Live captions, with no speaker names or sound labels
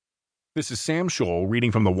This is Sam Scholl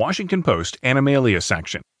reading from the Washington Post Animalia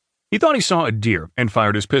section. He thought he saw a deer and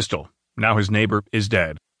fired his pistol. Now his neighbor is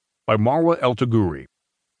dead. By Marwa Eltagouri.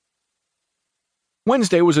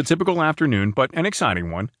 Wednesday was a typical afternoon, but an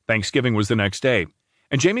exciting one. Thanksgiving was the next day,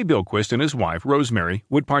 and Jamie Bilquist and his wife, Rosemary,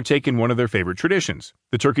 would partake in one of their favorite traditions,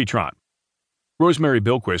 the turkey trot. Rosemary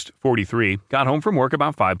Bilquist, 43, got home from work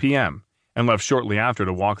about 5 p.m. and left shortly after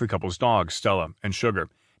to walk the couple's dogs, Stella and Sugar,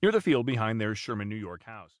 near the field behind their Sherman, New York house.